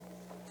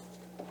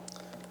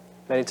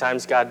Many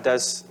times God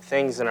does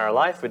things in our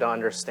life. We don't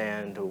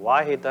understand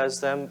why he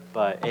does them,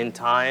 but in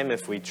time,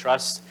 if we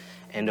trust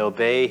and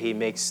obey, he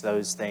makes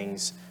those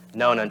things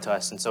known unto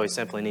us. And so we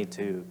simply need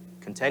to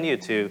continue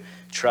to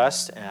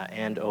trust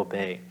and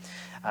obey.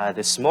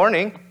 This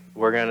morning,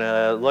 we're going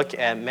to look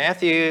at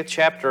Matthew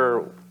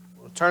chapter,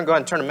 go ahead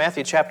and turn to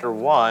Matthew chapter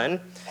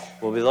 1.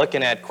 We'll be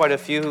looking at quite a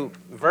few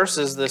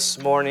verses this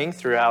morning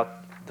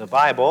throughout the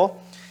Bible,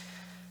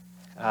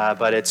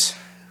 but it's,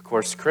 of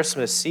course,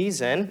 Christmas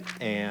season,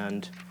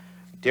 and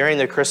during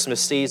the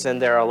Christmas season,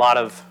 there are a lot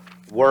of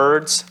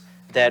words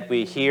that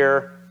we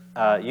hear,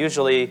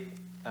 usually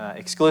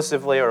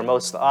exclusively or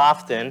most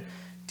often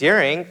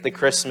during the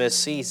Christmas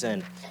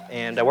season.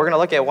 And we're going to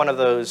look at one of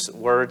those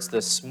words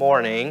this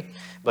morning,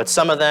 but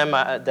some of them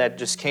that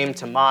just came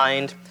to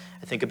mind,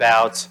 I think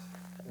about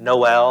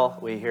Noel.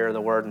 We hear the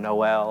word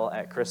Noel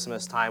at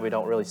Christmas time. We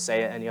don't really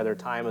say it any other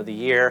time of the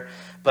year,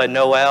 but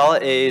Noel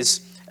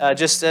is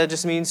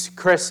just means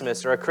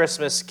Christmas or a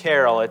Christmas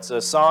carol. It's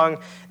a song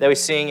that we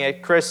sing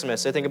at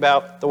Christmas. I think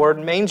about the word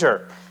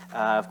manger.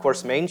 Of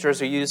course, mangers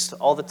are used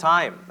all the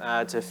time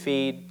to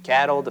feed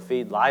cattle, to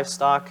feed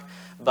livestock.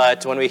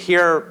 But when we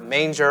hear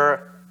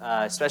manger,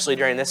 especially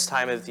during this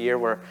time of the year,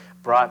 we're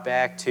brought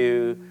back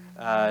to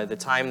the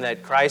time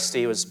that Christ,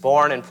 he was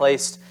born and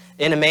placed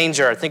in a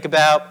manger. Think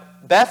about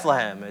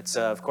Bethlehem. It's,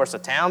 of course, a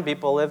town.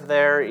 People live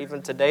there.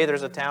 Even today,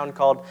 there's a town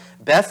called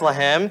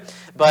Bethlehem.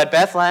 But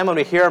Bethlehem, when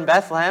we hear in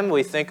Bethlehem,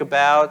 we think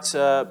about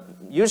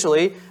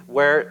usually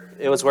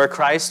where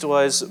Christ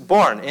was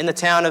born, in the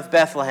town of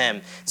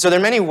Bethlehem. So there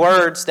are many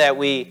words that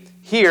we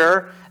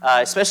hear,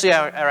 especially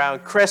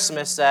around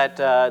Christmas,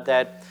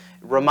 that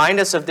remind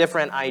us of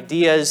different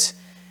ideas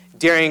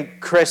during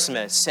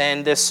Christmas.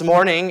 And this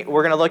morning,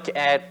 we're going to look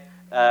at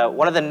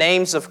one of the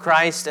names of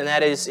Christ, and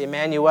that is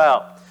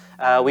Emmanuel.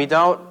 We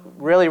don't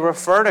really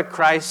refer to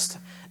Christ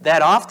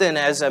that often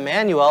as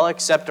Emmanuel,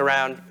 except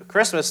around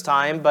Christmas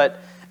time,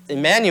 but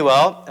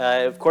Emmanuel,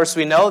 of course,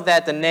 we know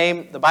that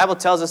the Bible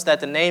tells us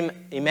that the name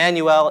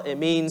Emmanuel, it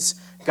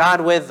means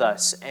God with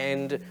us,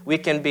 and we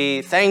can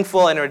be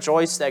thankful and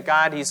rejoice that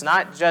God, he's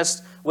not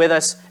just with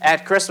us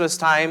at Christmas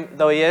time,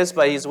 though he is,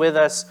 but he's with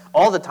us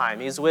all the time.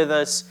 He's with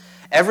us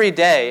every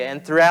day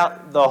and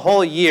throughout the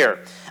whole year.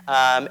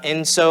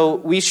 And so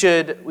we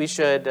should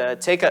I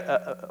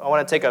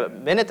want to take a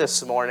minute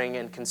this morning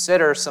and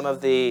consider some of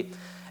the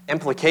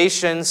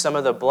implications, some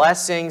of the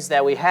blessings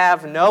that we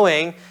have,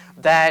 knowing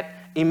that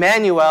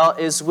Emmanuel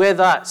is with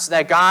us,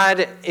 that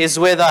God is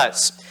with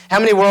us. How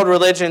many world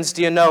religions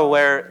do you know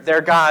where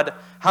their God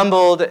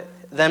humbled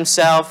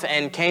themselves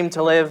and came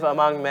to live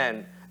among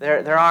men?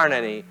 There aren't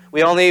any.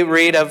 We only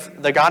read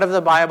of the God of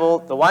the Bible,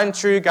 the one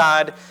true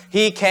God.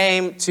 He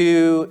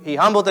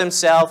humbled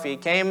himself. He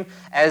came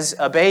as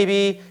a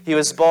baby. He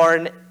was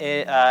born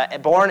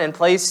and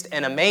placed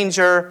in a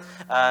manger.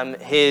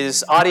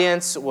 His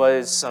audience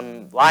was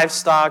some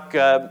livestock,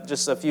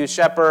 just a few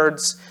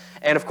shepherds,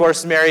 and of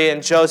course Mary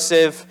and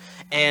Joseph.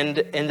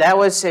 And that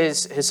was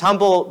his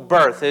humble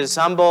birth, his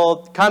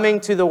humble coming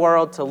to the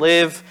world to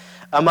live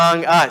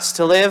among us,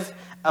 to live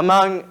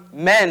among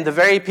men, the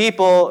very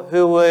people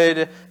who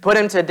would put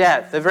him to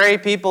death, the very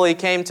people he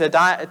came to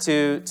die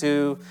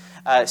to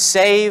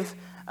save,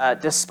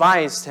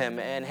 despised him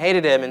and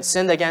hated him and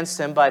sinned against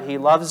him, but he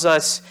loves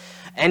us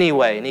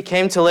anyway, and he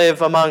came to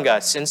live among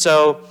us. And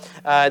so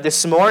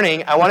this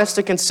morning, I want us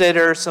to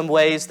consider some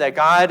ways that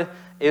God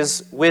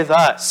is with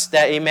us,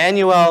 that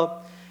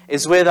Emmanuel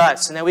is with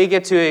us, and that we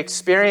get to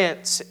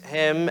experience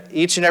him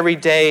each and every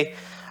day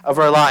of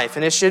our life.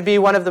 And it should be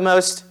one of the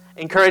most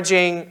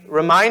encouraging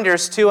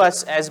reminders to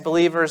us as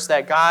believers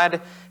that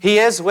God, he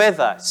is with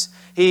us.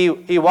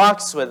 He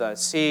walks with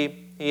us.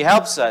 He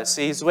helps us.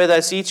 He's with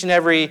us each and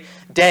every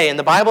day. And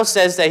the Bible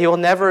says that he will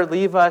never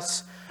leave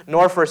us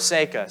nor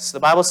forsake us. The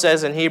Bible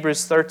says in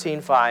Hebrews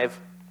 13:5,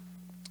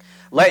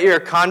 "Let your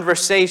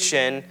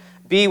conversation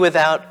be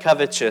without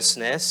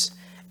covetousness,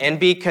 and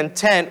be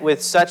content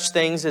with such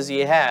things as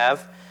ye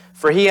have,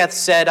 for he hath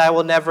said, I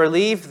will never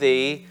leave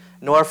thee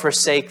nor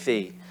forsake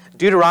thee."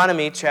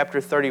 Deuteronomy chapter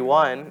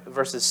 31,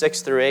 verses 6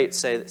 through 8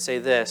 say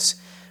this,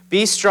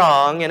 "Be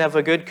strong and of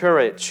a good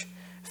courage.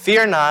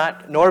 Fear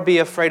not, nor be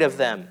afraid of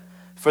them.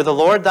 For the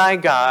Lord thy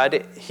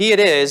God, he it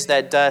is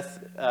that doth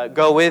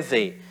go with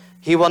thee.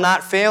 He will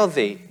not fail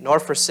thee, nor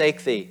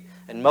forsake thee."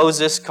 And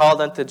Moses called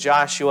unto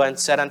Joshua and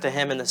said unto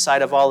him in the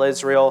sight of all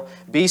Israel,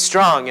 "Be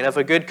strong and of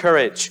a good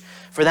courage,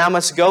 for thou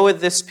must go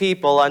with this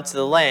people unto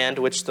the land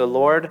which the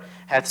Lord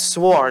hath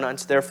sworn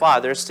unto their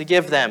fathers to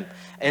give them.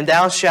 And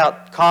thou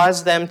shalt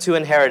cause them to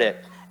inherit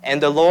it.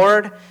 And the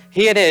Lord,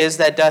 he it is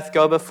that doth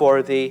go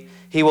before thee.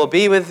 He will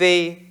be with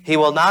thee. He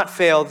will not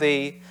fail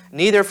thee,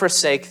 neither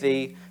forsake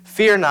thee.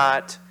 Fear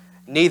not,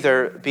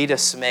 neither be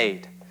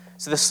dismayed."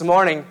 So this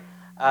morning,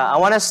 I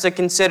want us to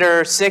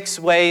consider 6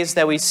 ways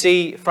that we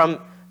see from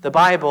the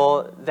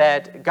Bible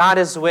that God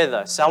is with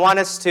us. I want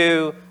us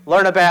to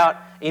learn about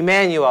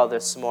Emmanuel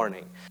this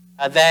morning,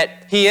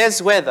 that he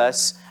is with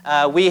us.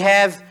 We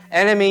have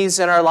enemies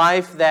in our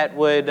life that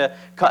would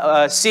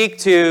seek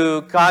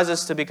to cause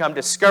us to become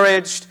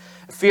discouraged,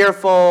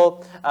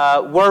 fearful,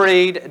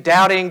 worried,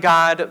 doubting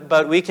God,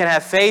 but we can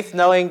have faith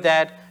knowing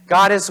that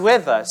God is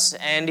with us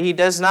and He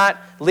does not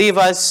leave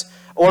us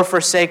or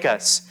forsake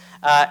us.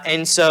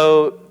 And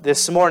so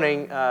this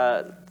morning,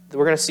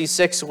 we're going to see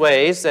 6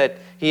 ways that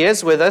He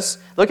is with us.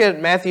 Look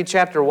at Matthew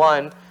chapter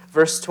 1,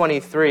 verse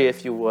 23,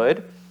 if you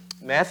would.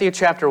 Matthew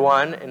chapter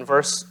 1 and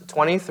verse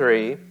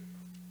 23.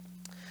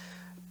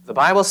 The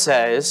Bible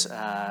says,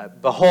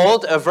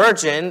 Behold, a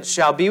virgin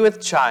shall be with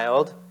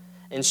child,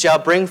 and shall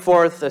bring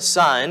forth a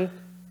son,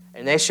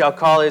 and they shall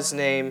call his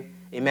name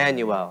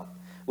Emmanuel,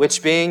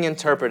 which being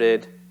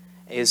interpreted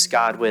is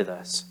God with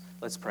us.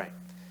 Let's pray.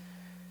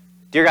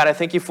 Dear God, I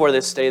thank you for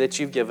this day that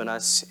you've given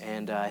us,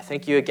 and I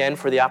thank you again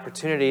for the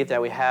opportunity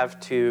that we have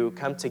to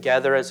come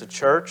together as a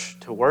church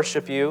to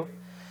worship you,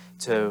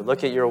 to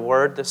look at your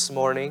word this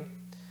morning,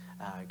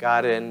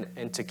 God,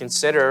 and to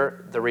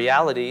consider the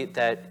reality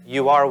that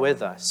you are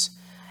with us.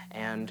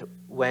 And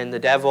when the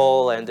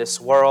devil and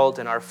this world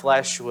and our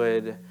flesh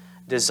would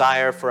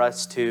desire for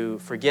us to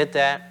forget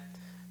that,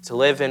 to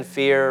live in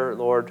fear,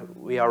 Lord,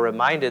 we are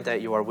reminded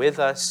that you are with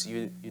us.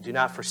 You do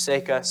not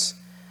forsake us.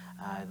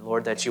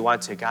 Lord, that you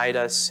want to guide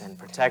us and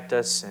protect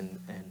us and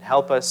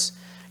help us.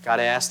 God,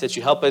 I ask that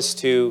you help us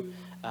to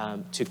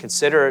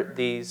consider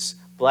these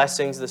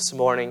blessings this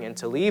morning and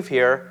to leave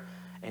here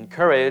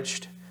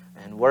encouraged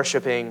and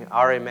worshiping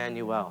our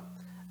Emmanuel,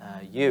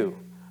 you,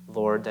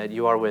 Lord, that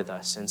you are with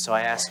us. And so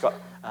I ask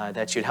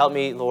that you'd help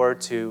me,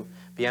 Lord, to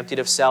be emptied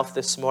of self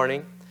this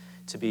morning,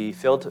 to be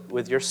filled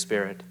with your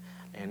Spirit.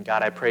 And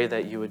God, I pray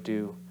that you would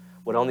do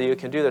what only you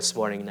can do this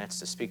morning, and that's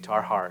to speak to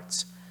our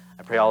hearts.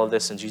 I pray all of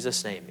this in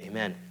Jesus' name.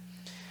 Amen.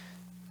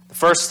 The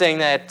first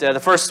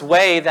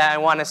way that I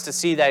want us to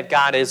see that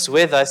God is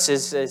with us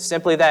is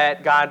simply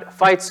that God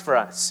fights for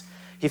us.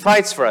 He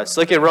fights for us.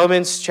 Look at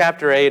Romans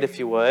chapter 8, if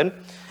you would.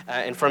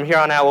 And from here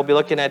on out, we'll be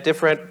looking at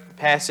different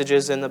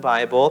passages in the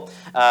Bible.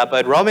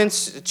 But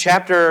Romans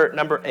chapter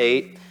number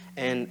 8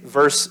 and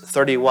verse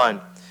 31.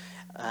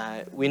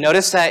 We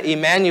notice that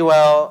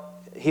Emmanuel,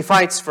 he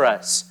fights for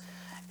us.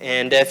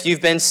 And if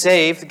you've been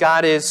saved,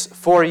 God is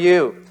for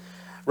you.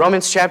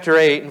 Romans chapter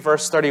 8 and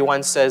verse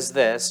 31 says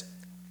this,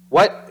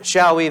 What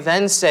shall we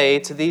then say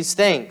to these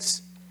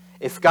things?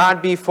 If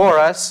God be for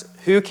us,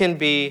 who can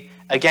be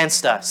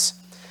against us?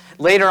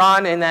 Later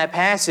on in that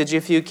passage,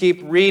 if you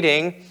keep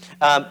reading,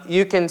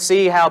 you can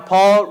see how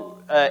Paul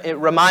it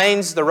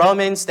reminds the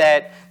Romans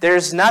that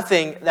there's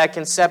nothing that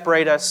can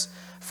separate us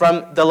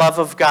from the love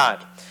of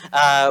God.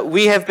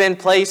 We have been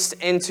placed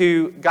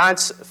into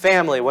God's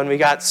family when we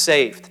got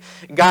saved.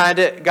 God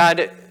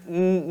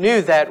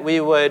knew that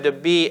we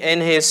would be in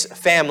His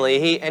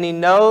family. He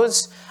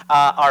knows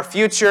our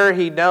future.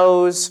 He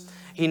knows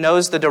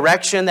the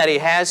direction that He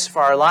has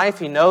for our life.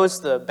 He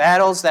knows the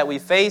battles that we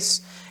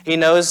face. He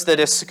knows the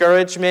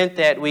discouragement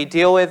that we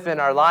deal with in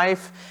our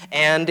life.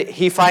 And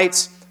He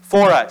fights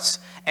for us.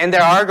 And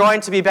there are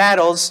going to be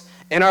battles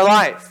in our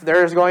life.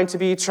 There's going to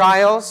be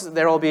trials.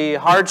 There will be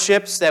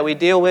hardships that we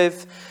deal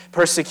with,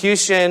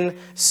 persecution,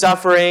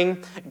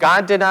 suffering.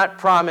 God did not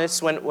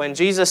promise, when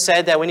Jesus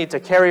said that we need to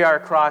carry our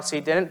cross,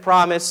 He didn't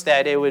promise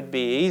that it would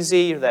be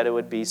easy, that it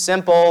would be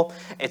simple.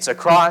 It's a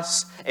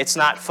cross. It's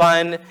not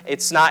fun.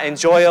 It's not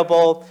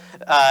enjoyable.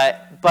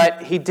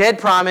 But He did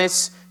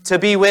promise to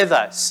be with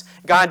us.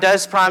 God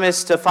does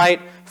promise to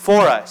fight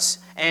for us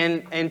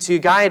and to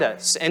guide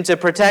us and to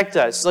protect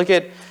us. Look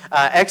at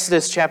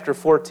Exodus chapter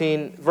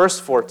 14, verse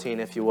 14,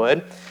 if you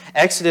would.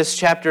 Exodus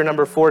chapter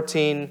number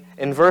 14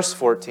 and verse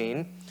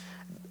 14.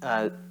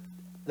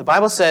 The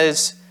Bible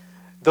says,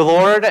 The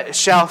Lord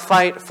shall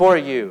fight for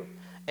you,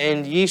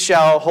 and ye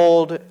shall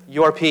hold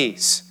your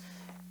peace.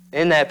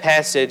 In that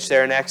passage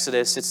there in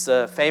Exodus, it's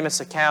the famous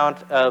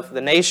account of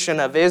the nation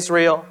of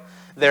Israel.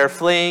 They're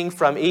fleeing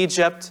from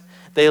Egypt.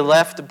 They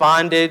left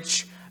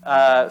bondage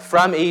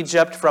from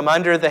Egypt, from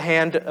under the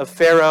hand of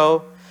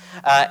Pharaoh.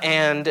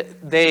 And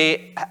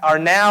they are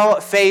now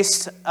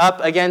faced up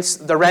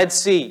against the Red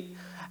Sea.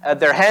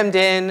 They're hemmed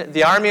in.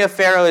 The army of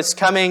Pharaoh is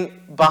coming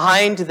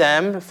behind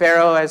them.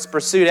 Pharaoh has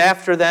pursued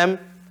after them.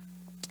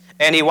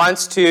 And he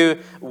wants to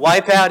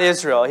wipe out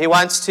Israel. He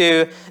wants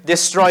to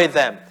destroy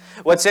them.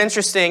 What's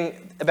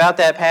interesting about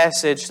that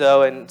passage,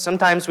 though, and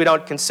sometimes we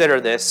don't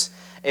consider this,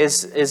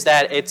 is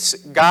that it's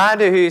God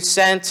who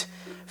sent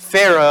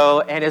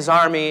Pharaoh and his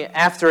army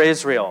after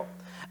Israel.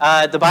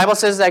 The Bible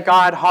says that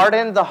God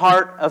hardened the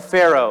heart of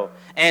Pharaoh,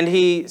 and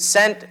he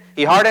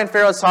hardened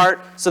Pharaoh's heart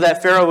so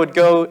that Pharaoh would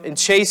go and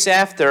chase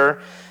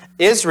after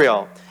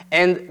Israel.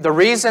 And the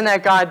reason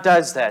that God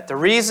does that, the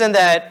reason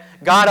that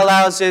God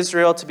allows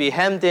Israel to be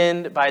hemmed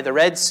in by the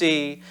Red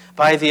Sea,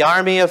 by the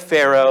army of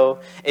Pharaoh,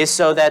 is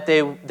so that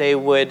they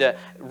would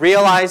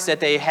realize that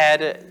they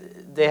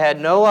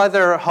had no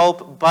other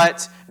hope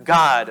but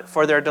God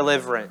for their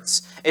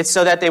deliverance. It's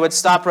so that they would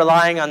stop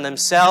relying on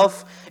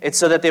themselves. It's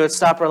so that they would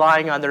stop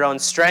relying on their own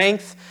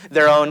strength,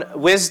 their own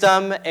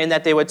wisdom, and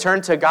that they would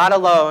turn to God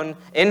alone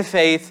in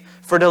faith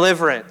for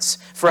deliverance,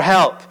 for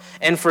help,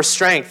 and for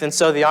strength. And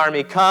so the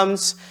army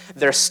comes.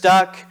 They're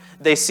stuck.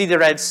 They see the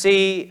Red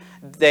Sea.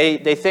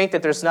 They think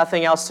that there's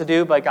nothing else to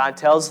do, but God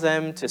tells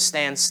them to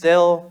stand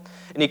still,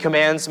 and he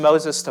commands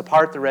Moses to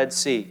part the Red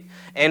Sea.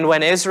 And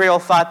when Israel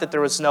thought that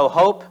there was no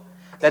hope,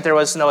 that there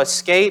was no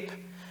escape,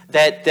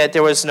 that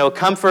there was no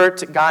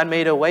comfort, God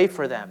made a way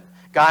for them.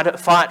 God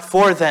fought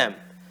for them.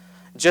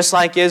 Just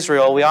like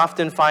Israel, we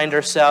often find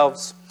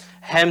ourselves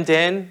hemmed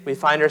in. We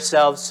find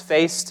ourselves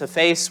face to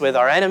face with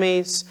our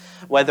enemies,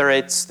 whether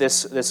it's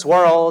this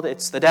world,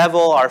 it's the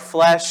devil, our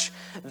flesh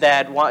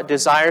that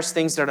desires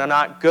things that are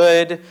not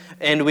good.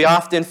 And we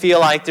often feel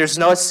like there's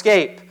no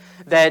escape,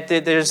 that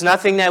there's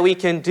nothing that we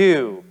can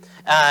do.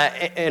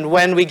 And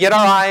when we get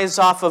our eyes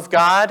off of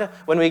God,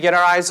 when we get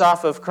our eyes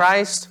off of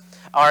Christ,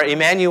 our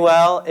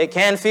Emmanuel, it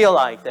can feel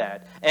like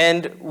that.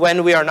 And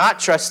when we are not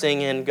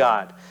trusting in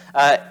God,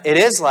 it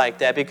is like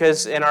that,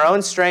 because in our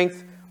own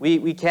strength,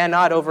 we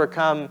cannot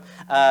overcome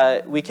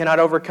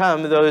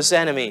those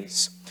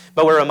enemies.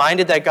 But we're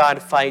reminded that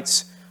God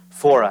fights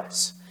for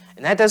us.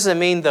 And that doesn't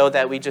mean, though,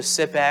 that we just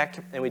sit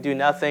back and we do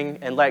nothing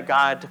and let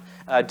God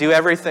do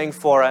everything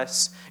for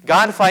us.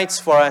 God fights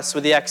for us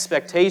with the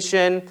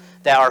expectation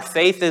that our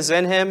faith is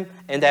in him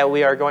and that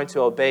we are going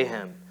to obey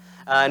him.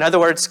 In other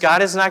words,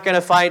 God is not going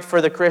to fight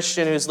for the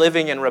Christian who's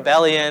living in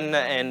rebellion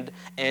and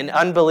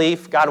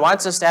unbelief. God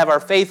wants us to have our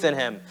faith in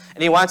him,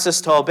 and he wants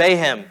us to obey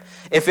him.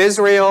 If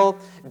Israel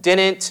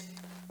didn't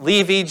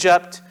leave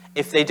Egypt,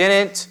 if they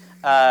didn't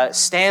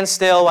stand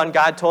still when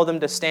God told them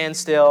to stand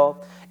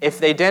still, if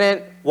they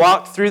didn't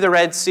walk through the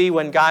Red Sea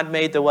when God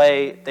made the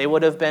way, they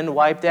would have been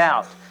wiped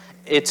out.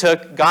 It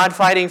took God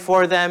fighting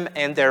for them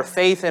and their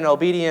faith and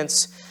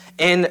obedience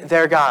in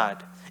their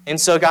God. And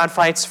so God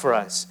fights for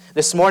us.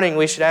 This morning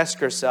we should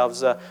ask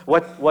ourselves,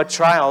 what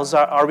trials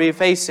are we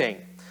facing?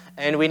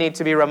 And we need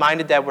to be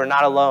reminded that we're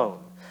not alone,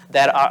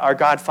 that our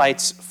God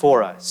fights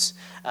for us.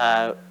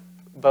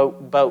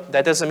 But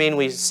that doesn't mean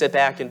we sit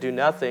back and do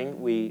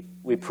nothing.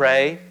 We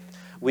pray.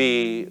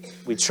 We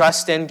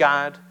trust in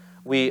God.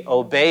 We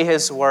obey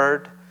his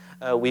word.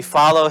 We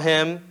follow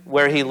him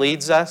where he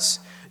leads us.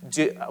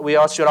 We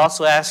should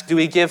also ask, do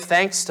we give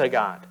thanks to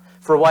God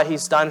for what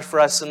he's done for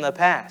us in the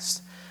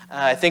past?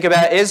 Think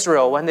about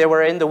Israel when they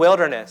were in the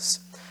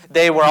wilderness.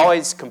 They were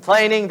always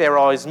complaining. They were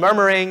always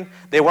murmuring.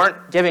 They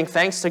weren't giving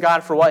thanks to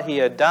God for what he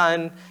had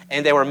done,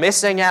 and they were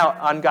missing out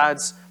on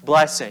God's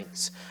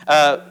blessings.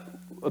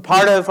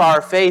 Part of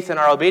our faith and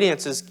our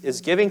obedience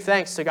is giving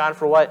thanks to God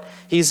for what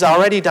he's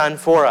already done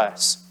for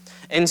us.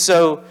 And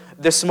so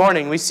this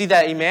morning we see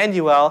that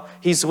Emmanuel,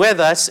 he's with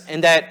us,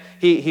 and that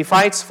he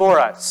fights for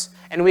us.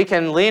 And we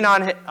can lean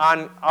on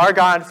our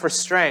God for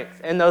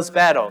strength in those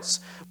battles.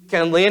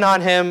 Can lean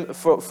on him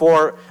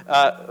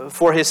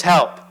for his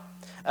help.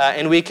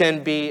 And we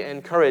can be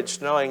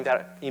encouraged knowing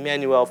that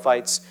Emmanuel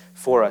fights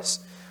for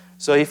us.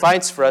 So he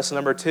fights for us.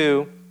 Number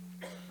two,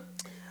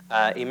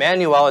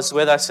 Emmanuel is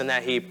with us in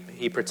that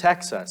he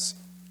protects us.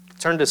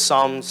 Turn to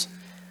Psalms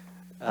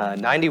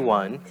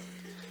 91.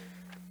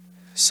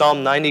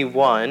 Psalm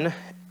 91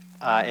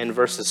 in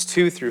verses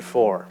 2 through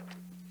 4.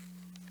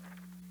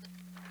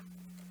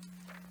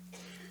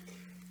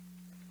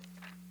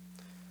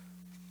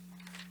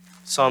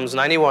 Psalms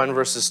 91,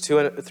 verses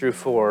 2 through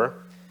 4,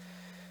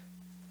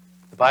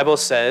 the Bible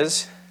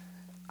says,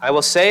 I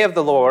will say of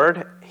the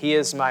Lord, he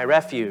is my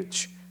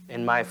refuge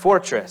and my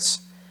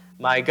fortress.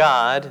 My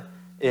God,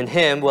 in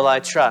him will I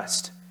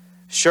trust.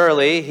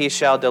 Surely he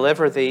shall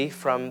deliver thee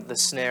from the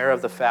snare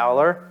of the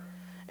fowler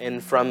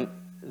and from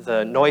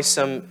the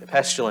noisome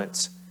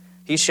pestilence.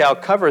 He shall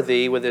cover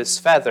thee with his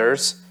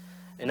feathers,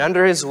 and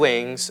under his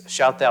wings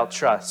shalt thou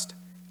trust.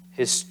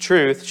 His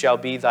truth shall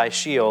be thy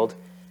shield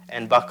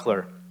and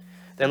buckler.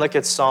 Then look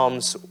at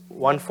Psalms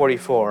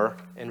 144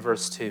 in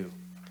verse 2.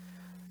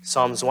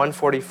 Psalms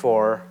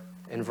 144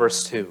 in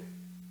verse 2.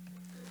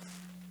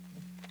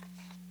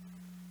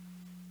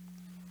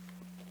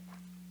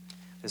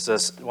 This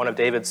is one of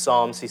David's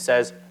psalms. He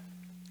says,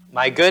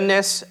 my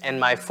goodness and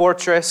my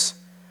fortress,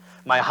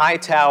 my high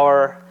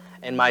tower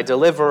and my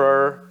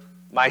deliverer,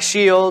 my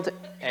shield,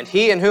 and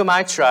he in whom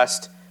I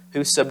trust,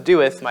 who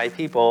subdueth my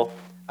people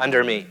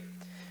under me.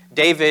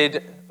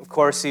 David, of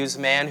course, he was a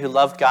man who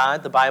loved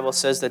God. The Bible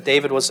says that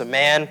David was a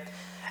man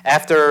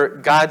after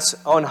God's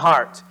own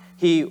heart.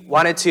 He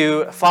wanted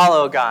to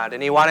follow God,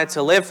 and he wanted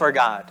to live for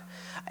God.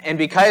 And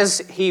because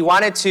he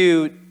wanted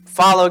to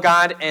follow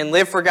God and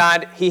live for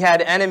God, he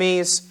had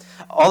enemies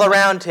all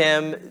around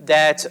him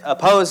that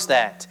opposed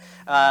that.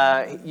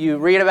 You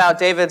read about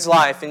David's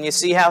life, and you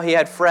see how he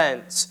had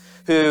friends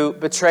who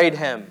betrayed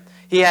him.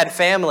 He had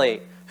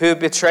family who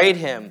betrayed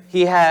him.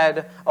 He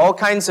had all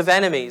kinds of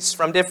enemies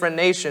from different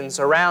nations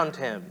around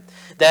him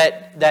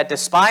that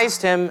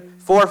despised him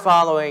for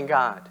following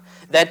God,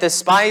 that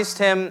despised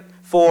him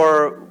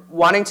for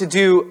wanting to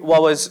do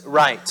what was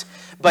right.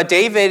 But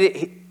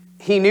David,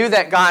 he knew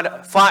that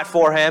God fought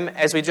for him,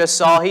 as we just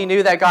saw. He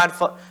knew that God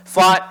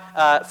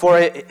fought for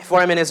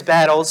him in his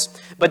battles.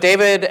 But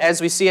David,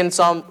 as we see in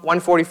Psalm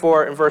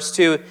 144 and verse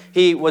 2,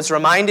 he was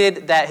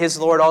reminded that his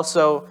Lord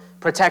also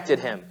protected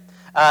him.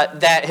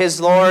 That his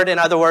Lord, in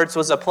other words,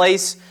 was a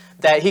place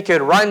that he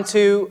could run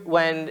to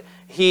when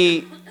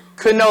he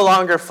could no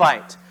longer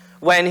fight.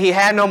 When he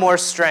had no more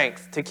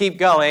strength to keep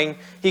going,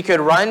 he could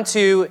run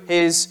to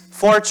his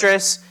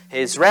fortress,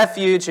 his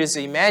refuge, his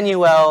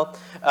Emmanuel,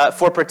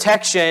 for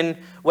protection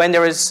when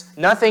there was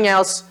nothing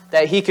else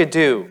that he could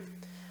do.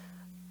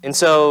 And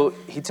so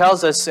he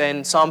tells us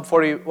in Psalm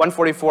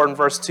 144 and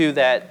verse 2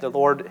 that the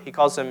Lord, he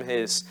calls him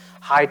his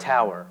high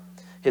tower.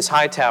 His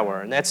high tower,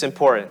 and that's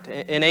important.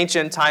 In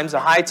ancient times, a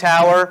high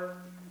tower,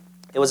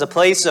 it was a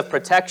place of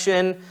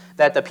protection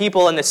that the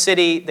people in the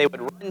city, they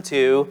would run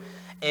to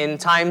in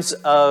times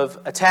of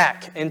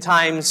attack, in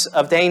times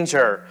of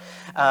danger.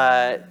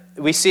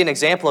 We see an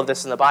example of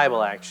this in the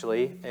Bible,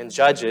 actually, in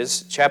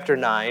Judges chapter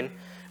 9,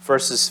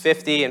 verses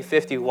 50 and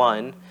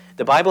 51.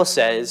 The Bible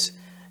says,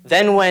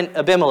 "Then went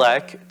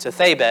Abimelech to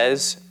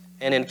Thebez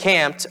and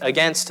encamped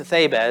against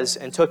Thebez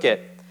and took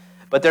it.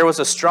 But there was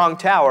a strong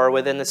tower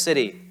within the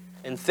city,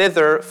 and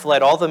thither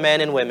fled all the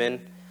men and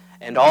women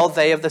and all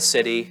they of the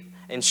city,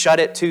 and shut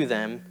it to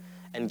them,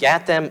 and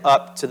gat them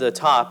up to the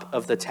top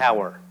of the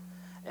tower."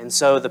 And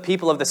so the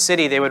people of the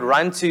city, they would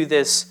run to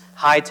this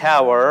high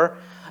tower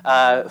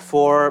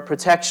for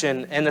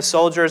protection, and the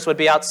soldiers would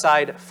be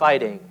outside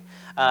fighting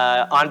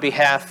on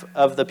behalf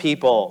of the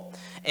people.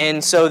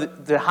 And so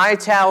the high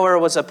tower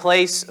was a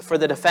place for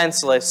the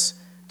defenseless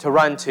to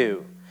run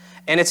to.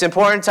 And it's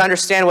important to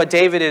understand what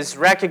David is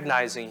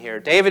recognizing here.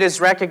 David is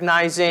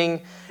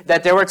recognizing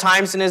that there were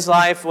times in his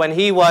life when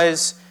he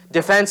was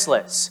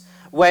defenseless,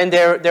 when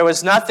there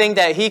was nothing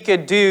that he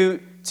could do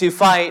to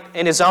fight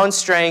in his own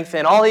strength,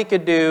 and all he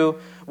could do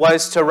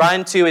was to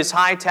run to his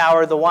high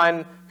tower, the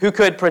one who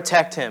could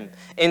protect him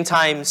in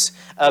times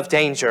of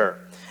danger.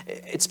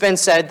 It's been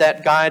said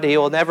that God, he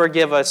will never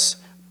give us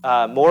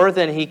more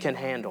than he can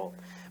handle.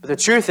 But the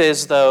truth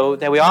is, though,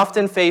 that we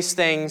often face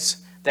things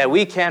that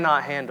we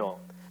cannot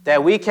handle,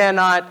 that we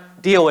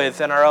cannot deal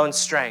with in our own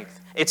strength.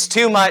 It's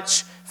too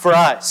much for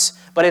us,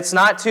 but it's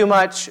not too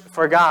much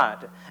for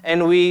God.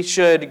 And we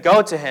should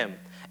go to him,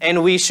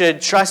 and we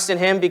should trust in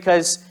him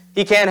because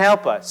he can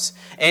help us,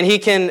 and he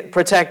can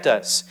protect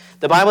us.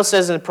 The Bible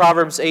says in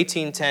Proverbs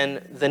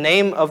 18:10, "The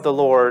name of the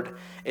Lord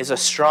is a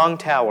strong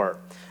tower.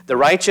 The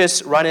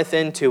righteous runneth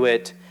into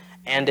it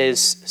and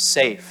is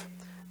safe."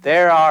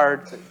 There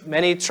are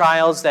many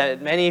trials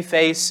that many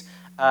face,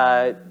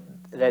 that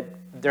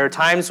there are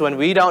times when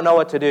we don't know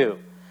what to do,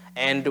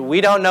 and we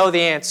don't know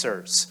the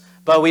answers,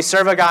 but we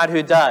serve a God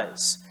who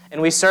does.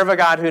 And we serve a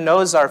God who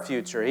knows our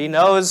future. He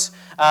knows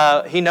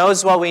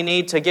what we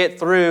need to get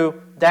through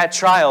that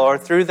trial or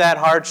through that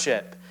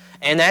hardship.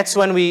 And that's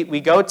when we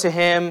go to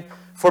him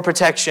for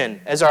protection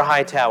as our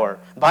high tower.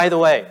 By the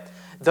way,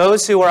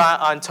 those who are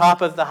on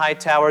top of the high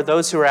tower,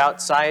 those who are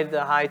outside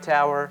the high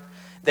tower,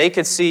 they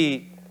could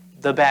see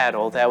the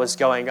battle that was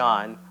going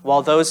on,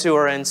 while those who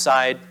were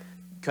inside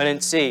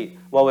couldn't see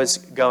what was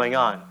going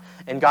on.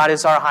 And God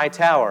is our high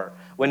tower.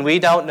 When we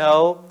don't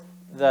know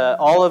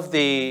all of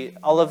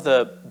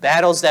the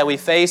battles that we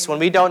face, when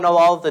we don't know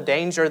all of the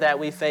danger that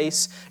we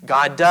face,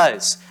 God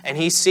does, and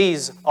he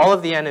sees all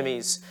of the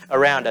enemies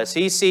around us.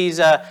 He sees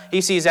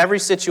every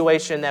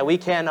situation that we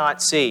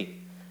cannot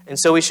see, and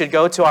so we should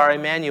go to our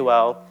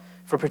Emmanuel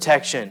for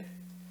protection.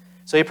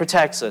 So he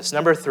protects us.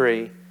 Number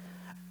 3,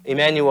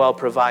 Emmanuel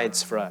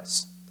provides for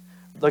us.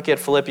 Look at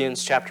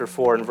Philippians chapter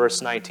 4 and verse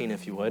 19,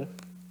 if you would.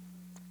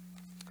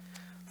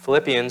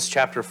 Philippians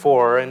chapter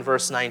 4 and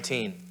verse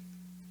 19.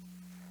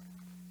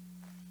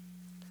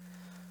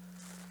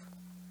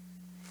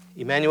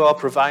 Emmanuel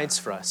provides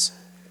for us.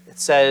 It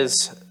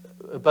says,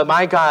 "But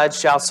my God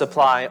shall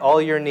supply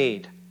all your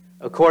need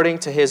according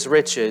to his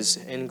riches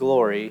in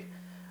glory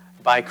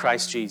by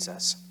Christ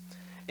Jesus."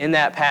 In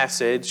that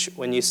passage,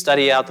 when you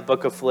study out the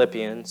book of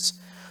Philippians,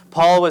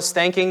 Paul was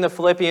thanking the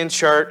Philippian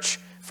church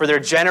for their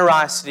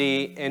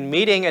generosity in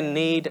meeting a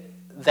need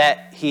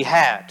that he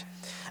had.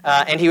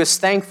 And he was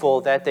thankful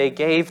that they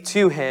gave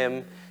to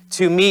him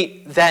to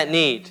meet that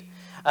need.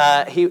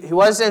 He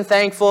wasn't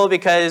thankful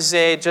because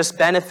it just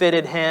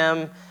benefited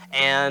him,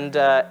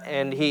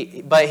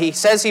 but he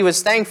says he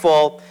was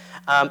thankful.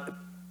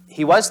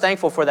 He was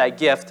thankful for that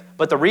gift,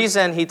 but the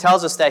reason he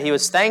tells us that he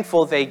was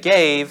thankful they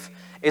gave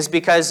is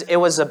because it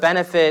was a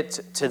benefit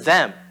to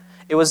them.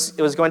 It was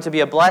going to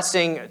be a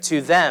blessing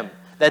to them,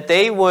 that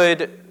they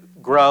would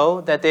grow,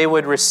 that they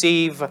would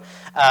receive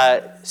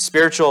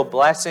spiritual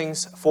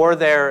blessings for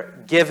their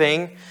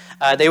giving.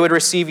 They would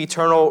receive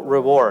eternal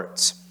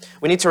rewards.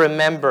 We need to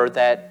remember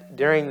that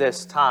during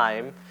this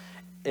time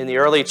in the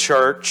early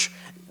church,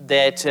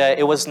 that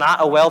it was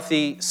not a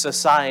wealthy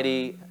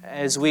society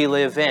as we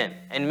live in.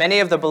 And many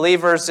of the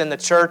believers in the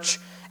church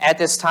at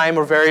this time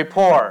were very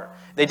poor.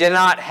 They did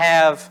not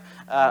have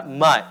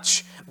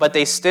much, but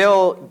they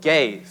still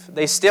gave.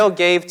 They still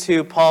gave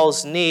to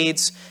Paul's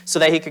needs so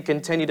that he could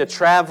continue to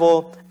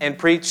travel and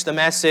preach the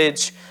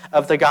message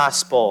of the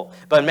gospel.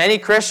 But many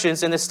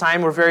Christians in this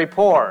time were very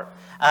poor.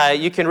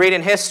 You can read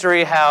in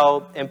history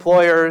how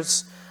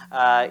employers,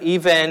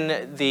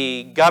 even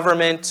the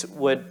government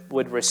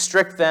would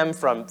restrict them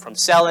from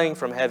selling,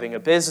 from having a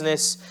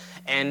business.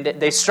 and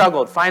they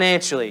struggled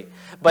financially.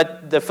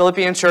 But the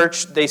Philippian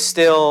church, they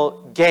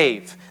still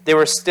gave. They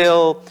were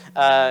still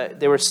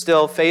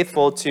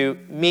faithful to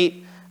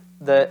meet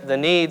the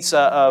needs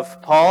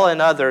of Paul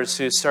and others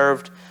who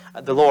served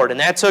the Lord. And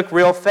that took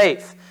real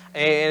faith.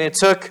 And it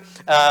took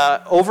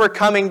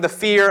overcoming the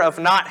fear of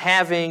not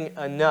having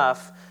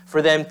enough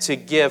for them to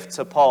give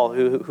to Paul,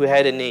 who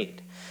had a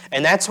need.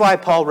 And that's why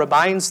Paul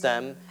reminds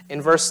them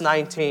in verse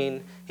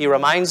 19, he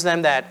reminds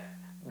them that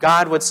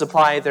God would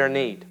supply their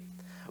need.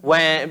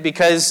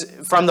 Because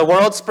from the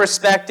world's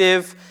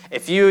perspective,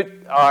 if you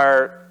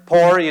are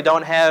poor, you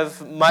don't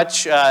have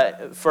much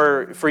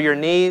for your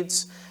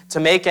needs to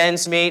make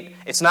ends meet,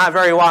 it's not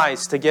very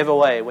wise to give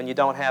away when you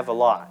don't have a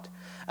lot.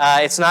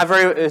 It's not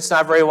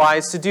very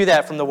wise to do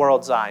that from the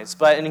world's eyes.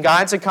 But in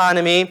God's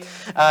economy,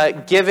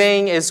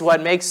 giving is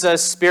what makes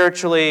us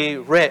spiritually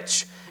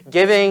rich.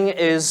 Giving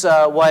is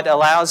what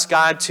allows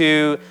God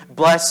to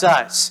bless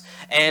us.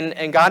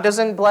 And God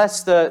doesn't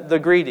bless the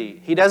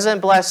greedy. He doesn't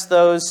bless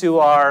those who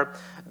are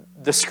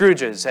the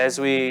Scrooges.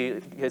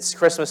 It's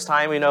Christmas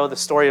time, we know the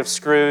story of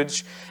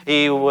Scrooge.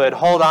 He would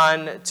hold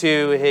on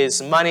to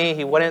his money.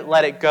 He wouldn't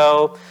let it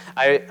go.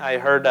 I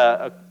heard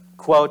a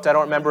quote, I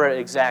don't remember it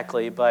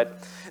exactly,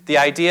 but the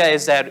idea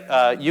is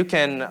that you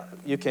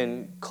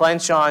can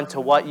clench on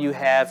to what you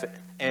have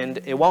and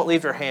it won't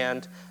leave your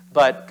hand,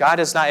 but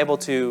God is not able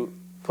to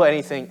put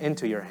anything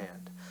into your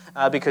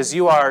hand because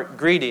you are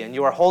greedy and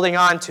you are holding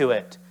on to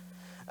it.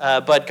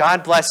 But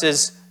God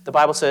blesses, the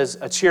Bible says,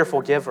 a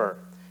cheerful giver.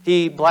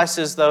 He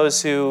blesses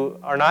those who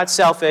are not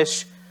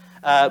selfish,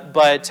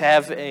 but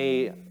have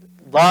a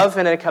love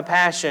and a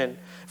compassion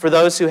for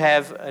those who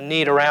have a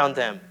need around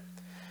them.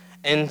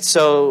 And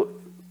so,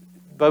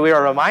 but we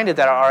are reminded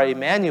that our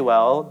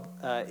Emmanuel,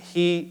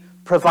 he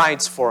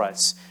provides for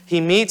us. He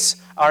meets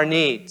our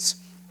needs.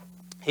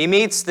 He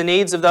meets the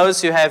needs of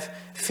those who have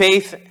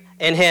faith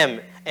in him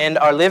and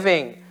are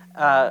living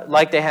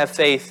like they have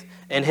faith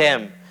in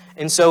him.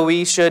 And so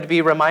we should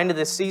be reminded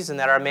this season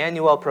that our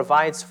Emmanuel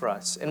provides for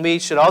us. And we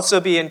should also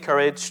be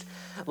encouraged,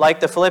 like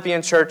the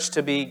Philippian church,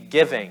 to be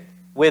giving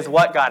with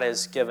what God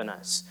has given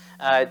us,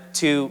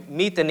 to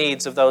meet the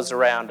needs of those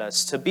around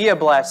us, to be a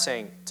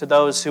blessing to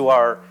those who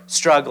are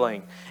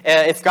struggling.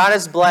 If God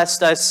has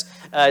blessed us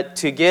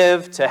to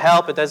give, to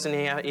help, it doesn't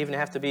even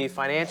have to be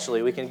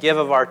financially. We can give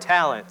of our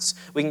talents.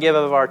 We can give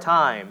of our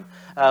time.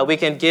 We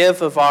can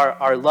give of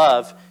our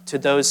love to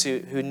those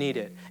who need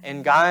it.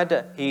 And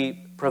God,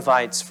 he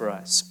provides for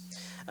us.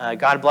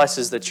 God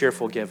blesses the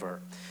cheerful giver.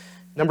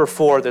 Number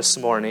 4 this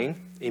morning,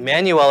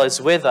 Emmanuel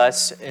is with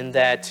us in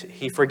that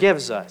he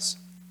forgives us.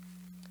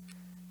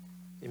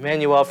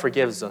 Emmanuel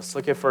forgives us.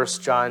 Look at 1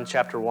 John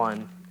chapter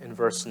 1 and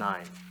verse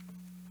 9.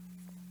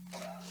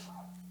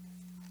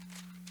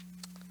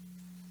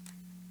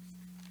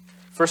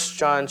 First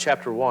John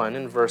chapter 1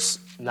 and verse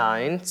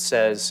 9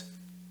 says,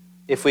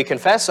 "If we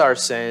confess our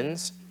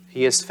sins,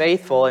 he is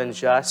faithful and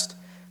just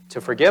to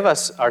forgive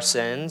us our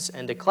sins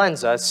and to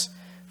cleanse us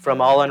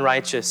from all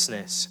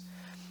unrighteousness."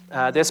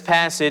 This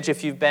passage,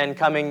 if you've been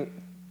coming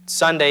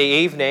Sunday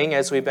evening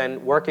as we've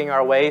been working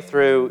our way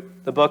through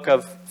the book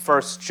of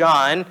 1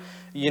 John,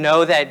 you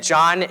know that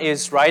John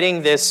is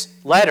writing this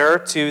letter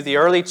to the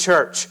early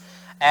church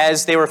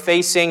as they were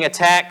facing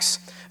attacks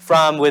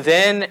from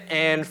within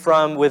and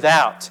from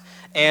without.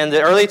 And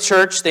the early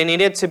church, they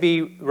needed to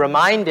be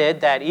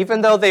reminded that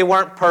even though they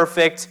weren't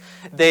perfect,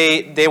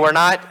 they were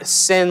not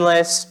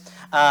sinless.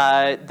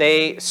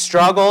 They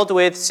struggled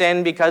with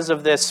sin because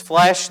of this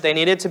flesh. They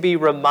needed to be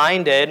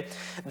reminded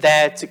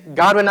that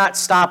God would not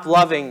stop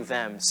loving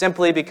them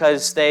simply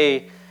because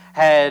they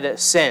had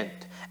sinned,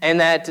 and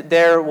that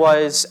there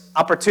was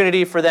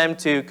opportunity for them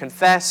to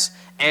confess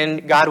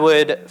and God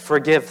would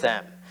forgive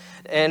them.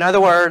 In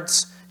other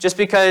words, just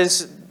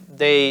because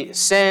they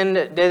sinned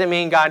didn't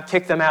mean God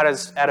kicked them out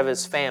of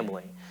his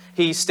family.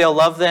 He still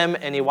loved them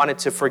and he wanted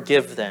to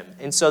forgive them.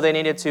 And so they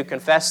needed to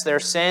confess their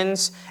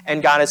sins,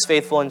 and God is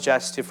faithful and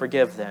just to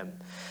forgive them.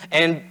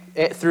 And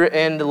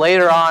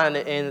later on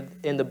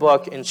in the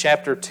book, in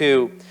chapter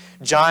 2,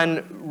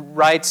 John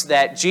writes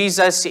that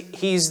Jesus,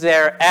 he's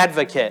their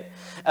advocate,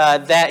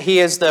 that he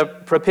is the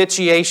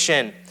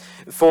propitiation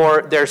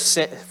for their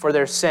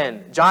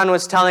sin. John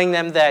was telling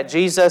them that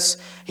Jesus,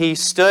 he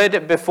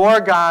stood before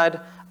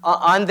God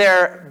on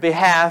their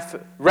behalf,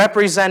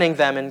 representing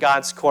them in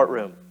God's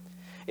courtroom.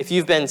 If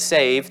you've been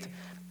saved,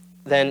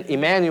 then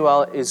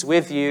Emmanuel is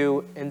with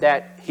you in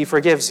that he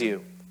forgives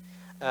you.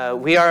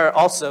 We are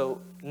also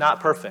not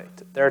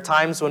perfect. There are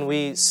times when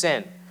we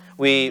sin.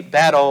 We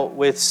battle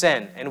with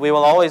sin, and we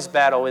will always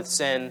battle with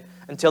sin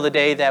until the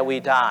day that we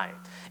die.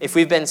 If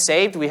we've been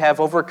saved, we have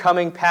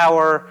overcoming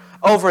power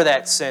over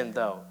that sin,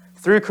 though,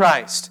 through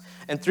Christ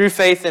and through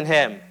faith in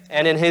him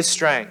and in his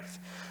strength.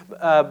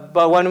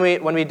 But when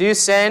we do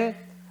sin,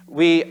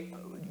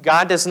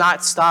 God does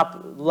not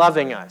stop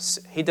loving us.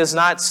 He does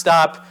not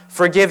stop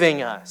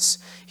forgiving us.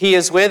 He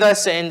is with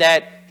us in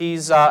that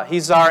he's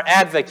our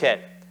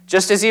advocate.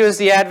 Just as he was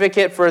the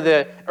advocate for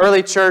the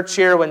early church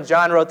here when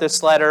John wrote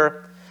this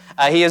letter,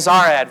 he is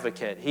our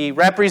advocate. He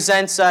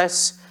represents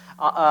us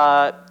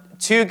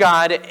to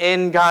God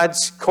in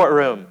God's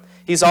courtroom.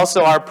 He's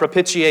also our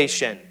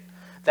propitiation.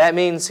 That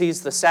means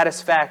he's the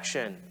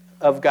satisfaction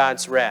of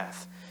God's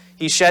wrath.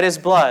 He shed his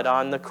blood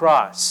on the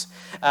cross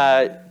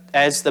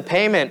as the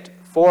payment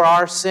for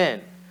our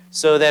sin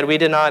so that we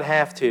did not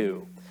have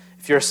to.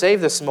 If you're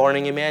saved this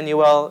morning,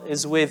 Emmanuel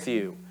is with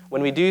you.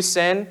 When we do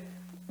sin,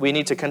 we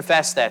need to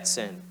confess that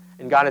sin.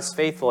 And God is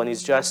faithful and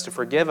he's just to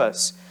forgive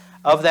us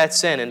of that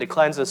sin and to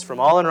cleanse us from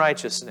all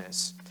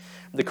unrighteousness.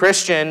 The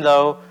Christian,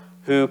 though,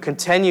 who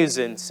continues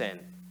in sin,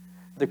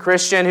 the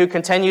Christian who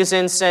continues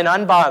in sin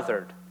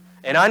unbothered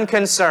and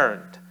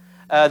unconcerned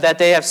that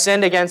they have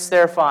sinned against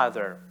their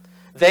Father,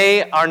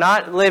 they are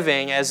not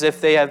living as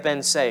if they have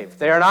been saved.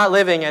 They are not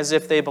living as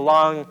if they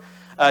belong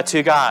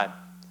to God.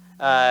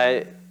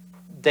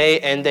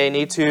 They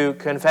need to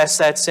confess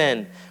that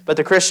sin. But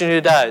the Christian who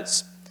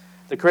does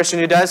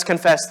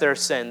confess their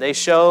sin, they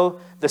show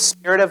the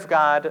Spirit of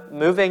God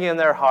moving in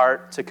their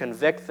heart to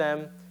convict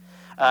them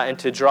and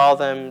to draw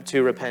them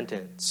to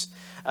repentance.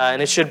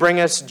 And it should bring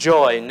us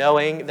joy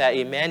knowing that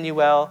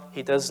Emmanuel,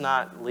 he does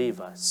not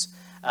leave us.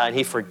 And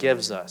he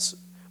forgives us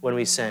when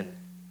we sin.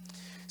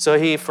 So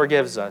he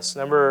forgives us.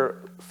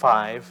 Number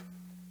 5,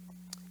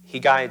 he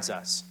guides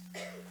us.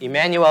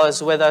 Emmanuel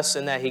is with us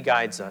in that he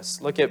guides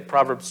us. Look at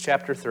Proverbs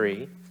chapter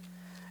 3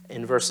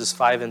 in verses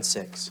 5 and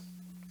 6.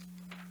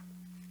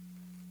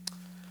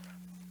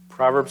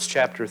 Proverbs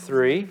chapter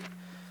 3,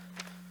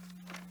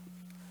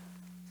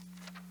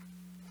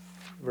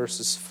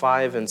 verses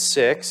 5 and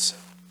 6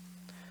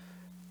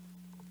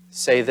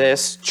 say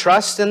this: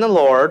 Trust in the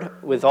Lord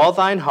with all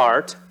thine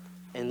heart,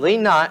 and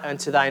lean not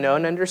unto thine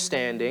own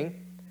understanding.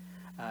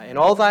 In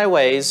all thy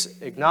ways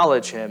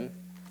acknowledge him,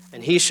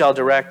 and he shall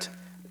direct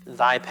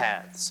thy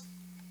paths.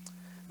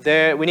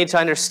 We need to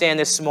understand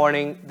this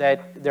morning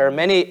that there are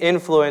many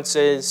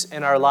influences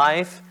in our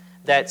life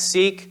that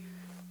seek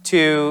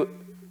to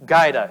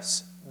guide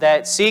us,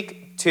 that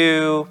seek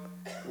to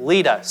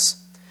lead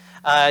us.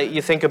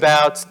 You think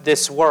about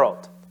this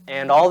world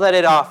and all that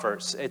it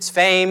offers. Its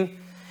fame,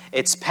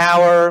 its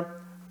power,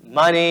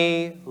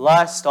 money,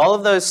 lust, all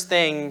of those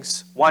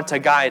things want to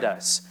guide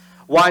us,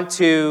 want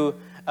to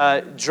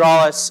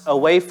draw us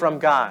away from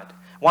God,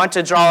 want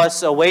to draw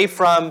us away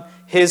from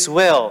his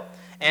will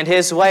and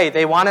his way.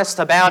 They want us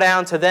to bow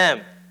down to them.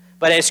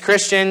 But as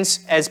Christians,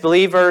 as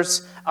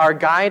believers, our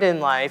guide in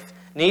life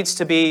needs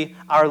to be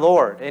our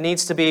Lord. It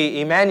needs to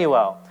be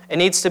Emmanuel. It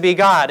needs to be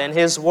God and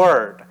his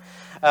word.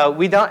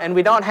 We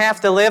don't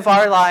have to live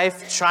our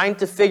life trying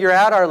to figure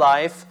out our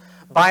life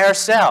by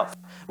ourselves.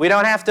 We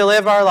don't have to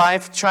live our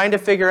life trying to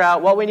figure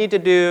out what we need to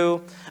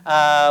do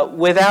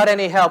without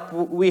any help.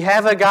 We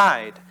have a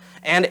guide,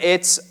 and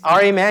it's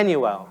our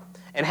Emmanuel.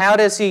 And how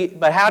does he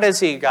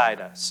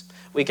guide us?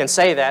 We can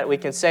say that. We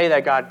can say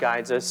that God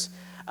guides us.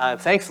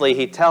 Thankfully,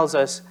 he tells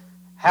us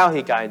how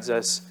he guides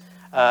us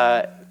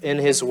in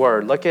his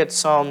word. Look at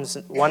Psalms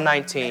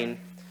 119,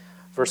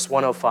 verse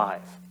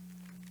 105.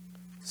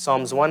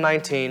 Psalms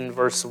 119,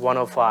 verse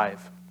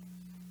 105.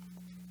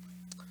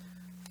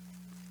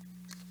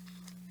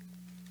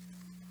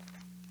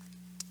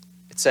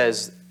 It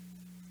says,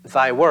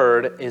 Thy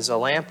word is a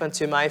lamp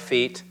unto my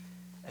feet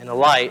and a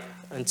light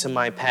unto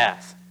my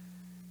path.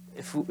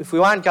 If we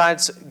want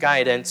God's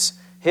guidance,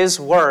 his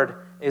word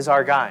is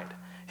our guide.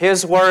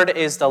 His word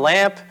is the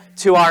lamp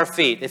to our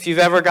feet. If you've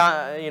ever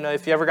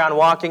gone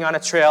walking on a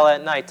trail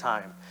at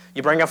nighttime,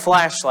 you bring a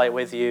flashlight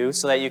with you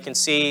so that you can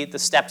see the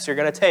steps you're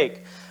going to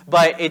take.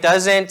 But it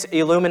doesn't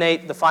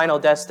illuminate the final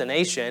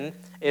destination.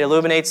 It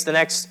illuminates the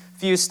next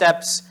few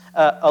steps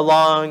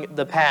along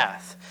the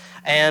path.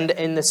 And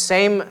in the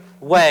same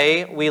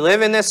way, we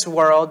live in this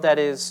world that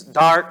is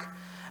dark.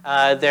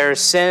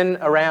 There's sin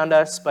around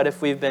us, but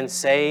if we've been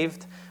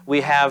saved,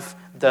 we have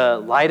the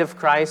light of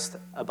Christ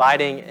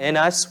abiding in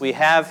us. We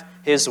have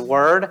his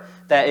word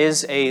that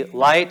is a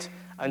light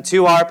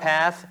unto our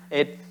path.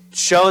 It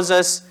shows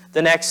us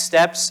the next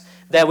steps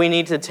that we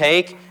need to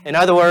take. In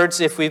other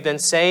words, if we've been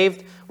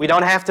saved, we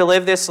don't have to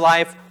live this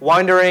life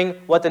wondering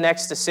what the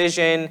next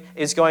decision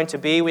is going to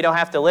be. We don't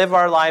have to live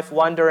our life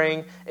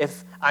wondering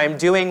if I'm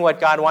doing what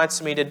God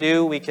wants me to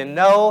do. We can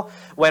know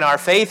when our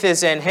faith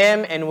is in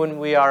him and when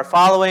we are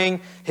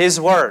following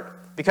his word,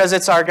 because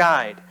it's our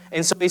guide.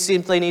 And so we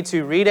simply need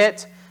to read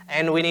it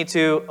and we need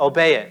to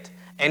obey it.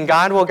 And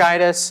God will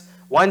guide us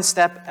one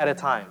step at a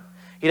time.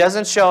 He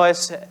doesn't show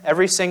us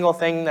every single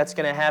thing that's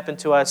going to happen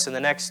to us in the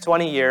next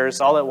 20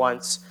 years all at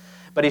once,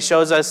 but he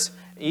shows us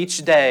each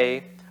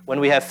day when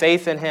we have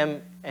faith in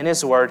him and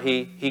his word,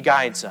 he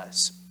guides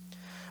us.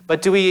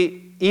 But do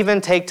we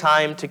even take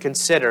time to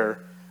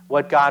consider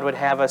what God would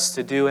have us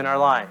to do in our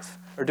life?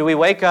 Or do we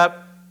wake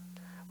up,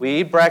 we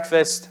eat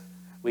breakfast,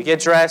 we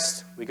get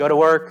dressed, we go to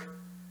work,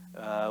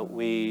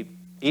 we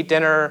eat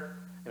dinner,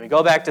 and we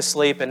go back to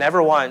sleep and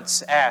never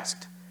once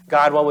asked,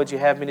 God, what would you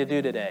have me to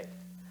do today?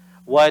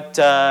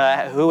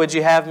 Who would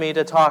you have me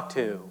to talk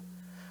to?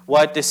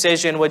 What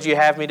decision would you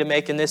have me to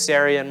make in this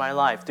area in my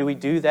life? Do we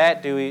do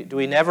that? Do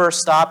we never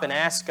stop and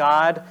ask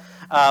God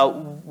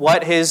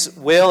what his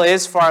will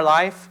is for our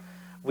life?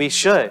 We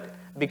should,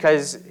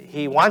 because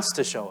He wants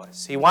to show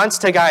us. He wants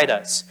to guide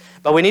us.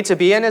 But we need to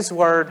be in His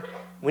Word.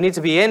 We need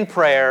to be in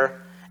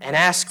prayer and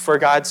ask for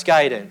God's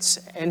guidance.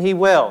 And He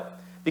will,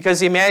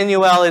 because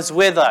Emmanuel is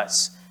with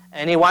us,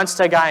 and He wants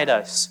to guide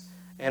us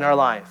in our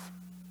life.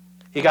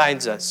 He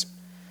guides us.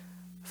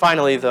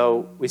 Finally,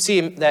 though, we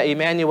see that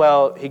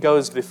Emmanuel, He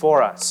goes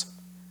before us.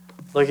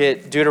 Look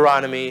at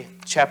Deuteronomy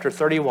chapter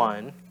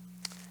 31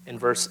 and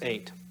verse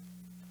 8.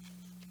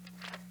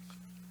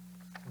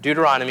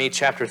 Deuteronomy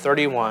chapter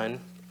 31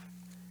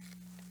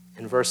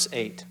 and verse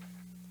 8.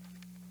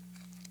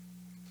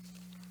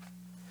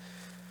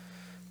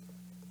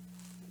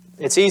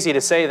 It's easy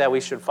to say that we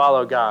should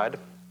follow God,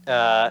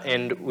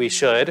 and we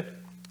should,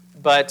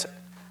 but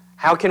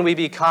how can we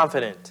be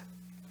confident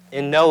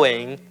in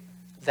knowing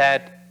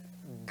that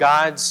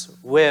God's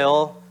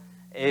will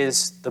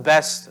is the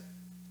best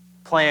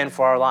plan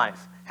for our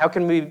life? How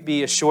can we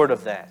be assured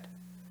of that?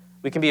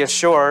 We can be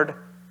assured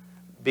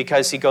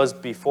because He goes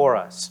before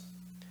us.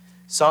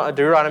 So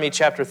Deuteronomy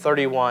chapter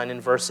 31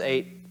 and verse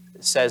 8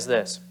 says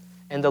this,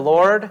 "And the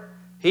Lord,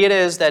 He it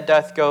is that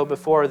doth go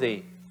before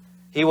thee.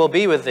 He will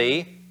be with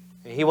thee,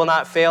 and He will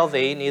not fail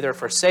thee, neither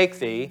forsake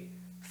thee.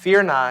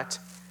 Fear not,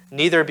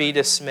 neither be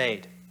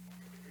dismayed."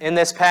 In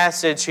this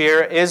passage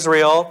here,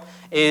 Israel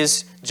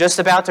is just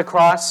about to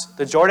cross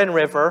the Jordan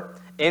River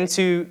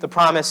into the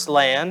Promised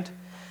Land,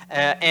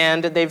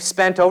 and they've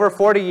spent over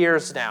 40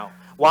 years now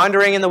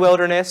wandering in the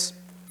wilderness,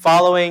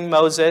 following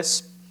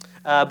Moses.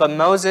 But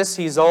Moses,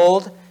 he's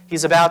old,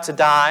 he's about to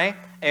die,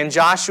 and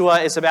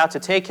Joshua is about to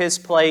take his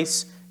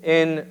place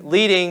in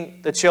leading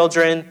the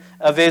children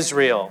of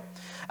Israel.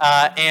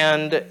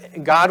 And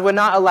God would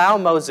not allow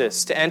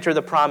Moses to enter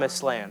the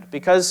Promised Land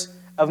because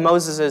of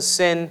Moses'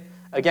 sin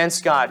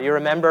against God. You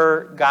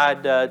remember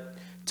God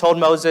told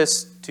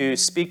Moses to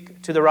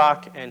speak to the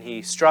rock, and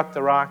he struck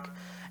the rock.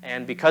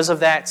 And because of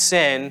that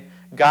sin,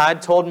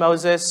 God told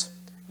Moses,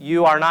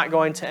 you are not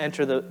going to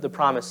enter the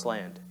Promised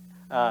Land.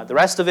 The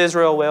rest of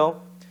Israel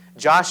will.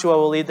 Joshua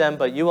will lead them,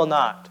 but you will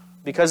not,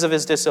 because of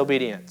his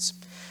disobedience.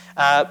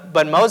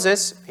 But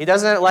Moses, he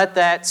doesn't let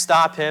that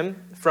stop him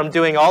from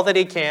doing all that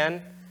he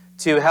can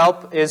to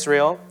help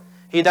Israel.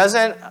 He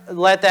doesn't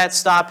let that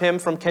stop him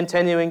from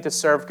continuing to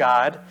serve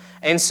God.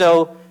 And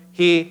so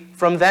he,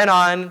 from then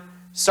on,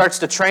 starts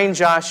to train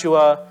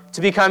Joshua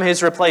to become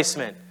his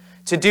replacement,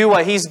 to do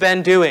what he's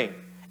been doing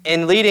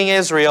in leading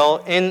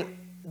Israel in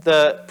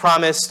the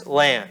Promised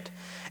Land.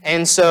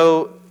 And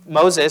so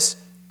Moses,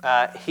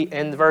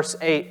 in verse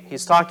 8,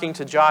 he's talking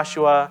to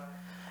Joshua,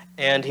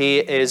 and he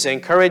is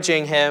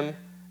encouraging him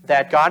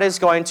that God is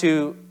going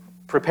to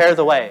prepare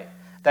the way,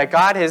 that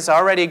God has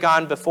already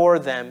gone before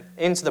them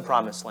into the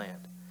Promised Land.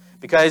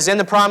 Because in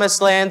the Promised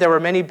Land, there were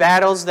many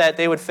battles that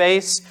they would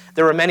face.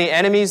 There were many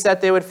enemies that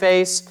they would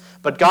face.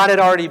 But God had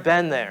already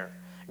been there.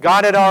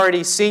 God had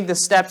already seen the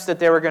steps that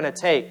they were going to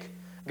take.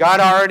 God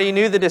already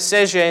knew the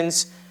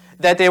decisions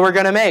that they were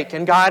going to make.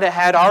 And God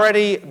had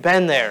already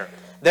been there.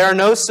 There are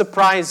no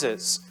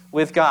surprises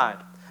with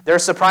God. There are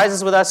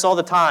surprises with us all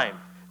the time.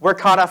 We're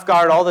caught off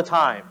guard all the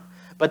time.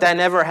 But that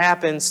never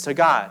happens to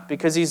God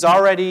because He's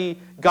already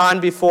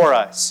gone before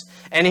us.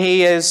 And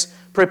He is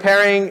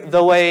preparing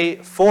the way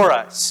for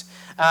us.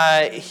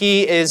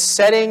 He is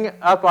setting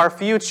up our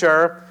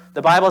future,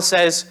 the Bible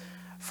says,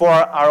 for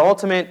our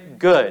ultimate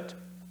good,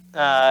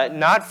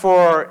 not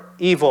for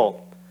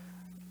evil.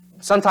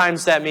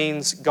 Sometimes that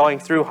means going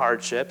through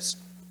hardships.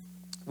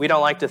 We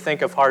don't like to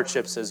think of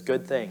hardships as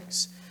good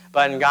things.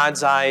 But in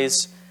God's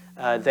eyes,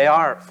 they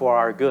are for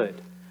our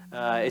good.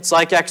 It's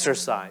like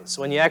exercise.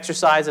 When you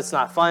exercise, it's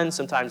not fun.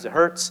 Sometimes it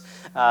hurts,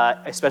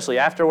 especially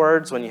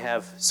afterwards when you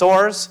have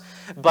sores.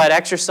 But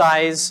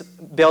exercise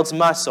builds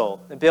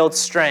muscle. It builds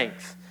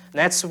strength. And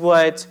that's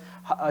what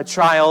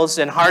trials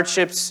and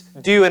hardships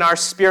do in our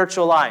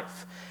spiritual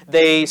life.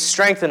 They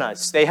strengthen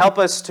us. They help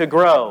us to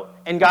grow.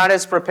 And God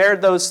has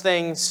prepared those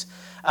things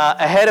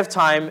ahead of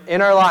time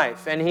in our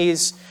life. And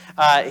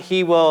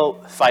He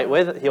will fight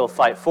with. He'll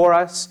fight for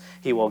us.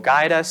 He will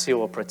guide us. He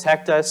will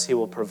protect us. He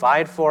will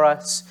provide for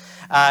us.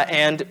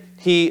 And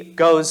He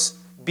goes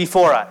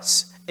before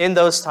us in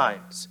those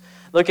times.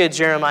 Look at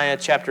Jeremiah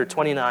chapter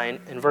 29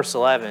 and verse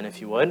 11,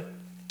 if you would.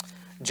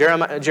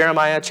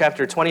 Jeremiah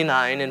chapter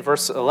 29 and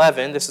verse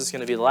 11. This is going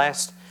to be the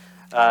last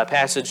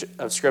passage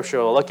of Scripture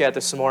we'll look at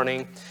this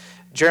morning.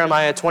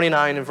 Jeremiah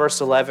 29 and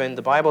verse 11,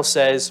 the Bible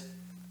says,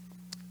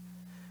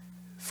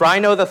 "For I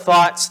know the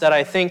thoughts that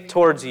I think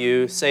towards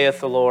you, saith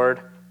the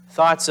Lord,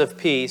 thoughts of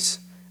peace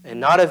and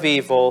not of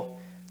evil,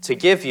 to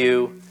give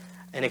you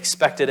an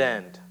expected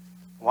end."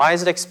 Why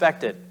is it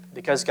expected?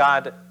 Because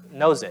God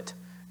knows it.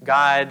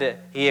 God,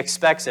 He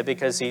expects it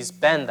because He's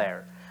been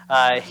there.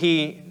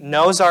 He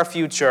knows our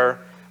future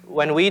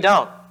when we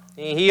don't.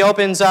 He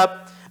opens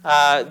up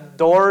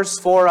doors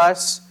for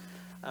us,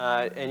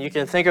 and you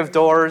can think of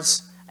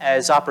doors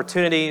as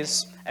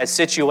opportunities, as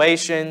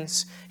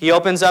situations. He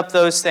opens up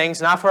those things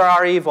not for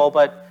our evil,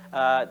 but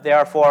they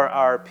are for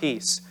our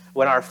peace,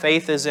 when our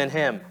faith is in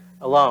Him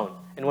alone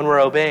and when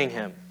we're obeying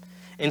Him.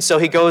 And so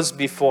He goes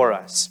before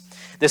us.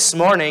 This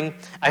morning,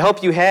 I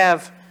hope you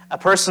have a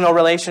personal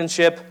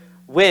relationship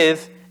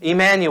with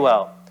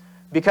Emmanuel.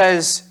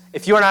 Because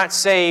if you are not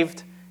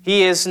saved,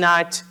 he is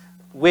not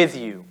with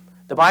you.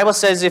 The Bible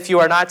says if you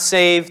are not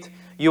saved,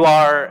 you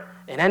are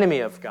an enemy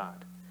of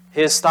God.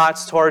 His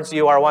thoughts towards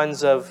you are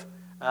not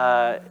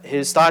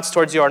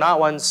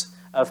ones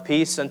of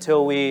peace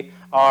until we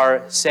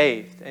are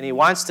saved. And he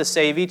wants to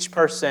save each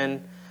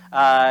person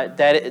that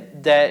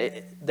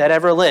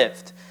ever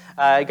lived.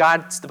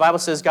 The Bible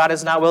says God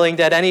is not willing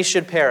that any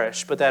should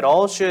perish, but that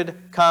all should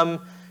come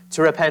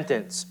to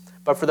repentance.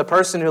 But for the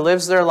person who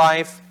lives their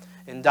life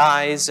and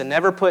dies and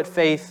never put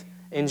faith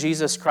in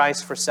Jesus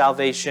Christ for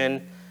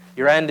salvation,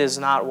 your end is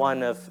not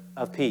one of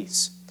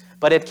peace.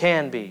 But it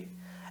can be.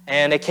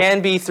 And it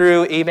can be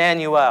through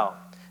Emmanuel,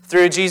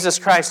 through Jesus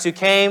Christ, who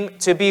came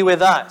to be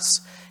with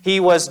us. He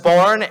was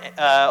born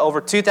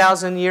over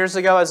 2,000 years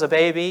ago as a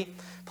baby,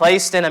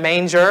 placed in a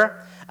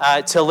manger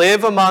to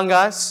live among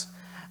us,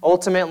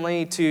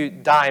 ultimately to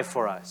die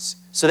for us,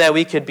 so that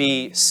we could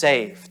be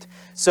saved,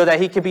 so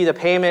that he could be the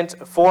payment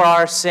for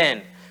our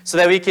sin, so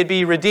that we could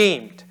be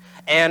redeemed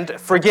and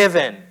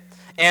forgiven.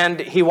 And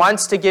he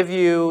wants to give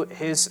you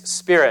his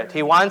Spirit.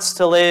 He wants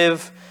to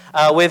live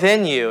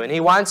within you, and he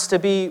wants to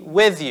be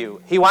with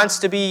you. He wants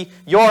to be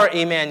your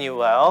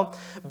Emmanuel,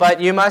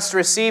 but you must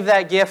receive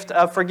that gift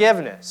of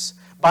forgiveness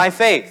by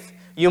faith.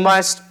 You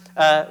must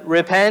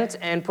repent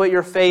and put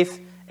your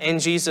faith in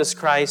Jesus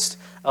Christ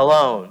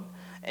alone,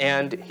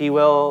 and he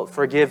will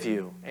forgive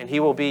you, and he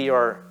will be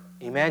your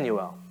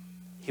Emmanuel.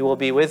 He will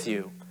be with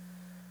you.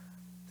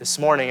 This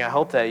morning, I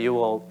hope that you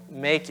will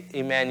make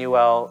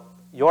Emmanuel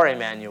your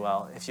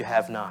Emmanuel if you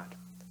have not.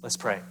 Let's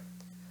pray.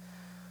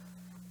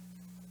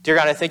 Dear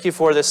God, I thank you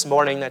for this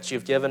morning that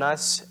you've given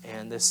us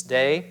and this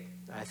day.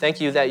 I thank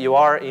you that you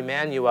are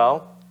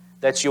Emmanuel,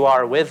 that you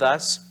are with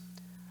us.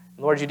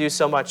 Lord, you do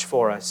so much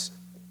for us.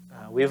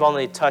 We've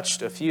only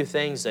touched a few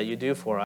things that you do for us.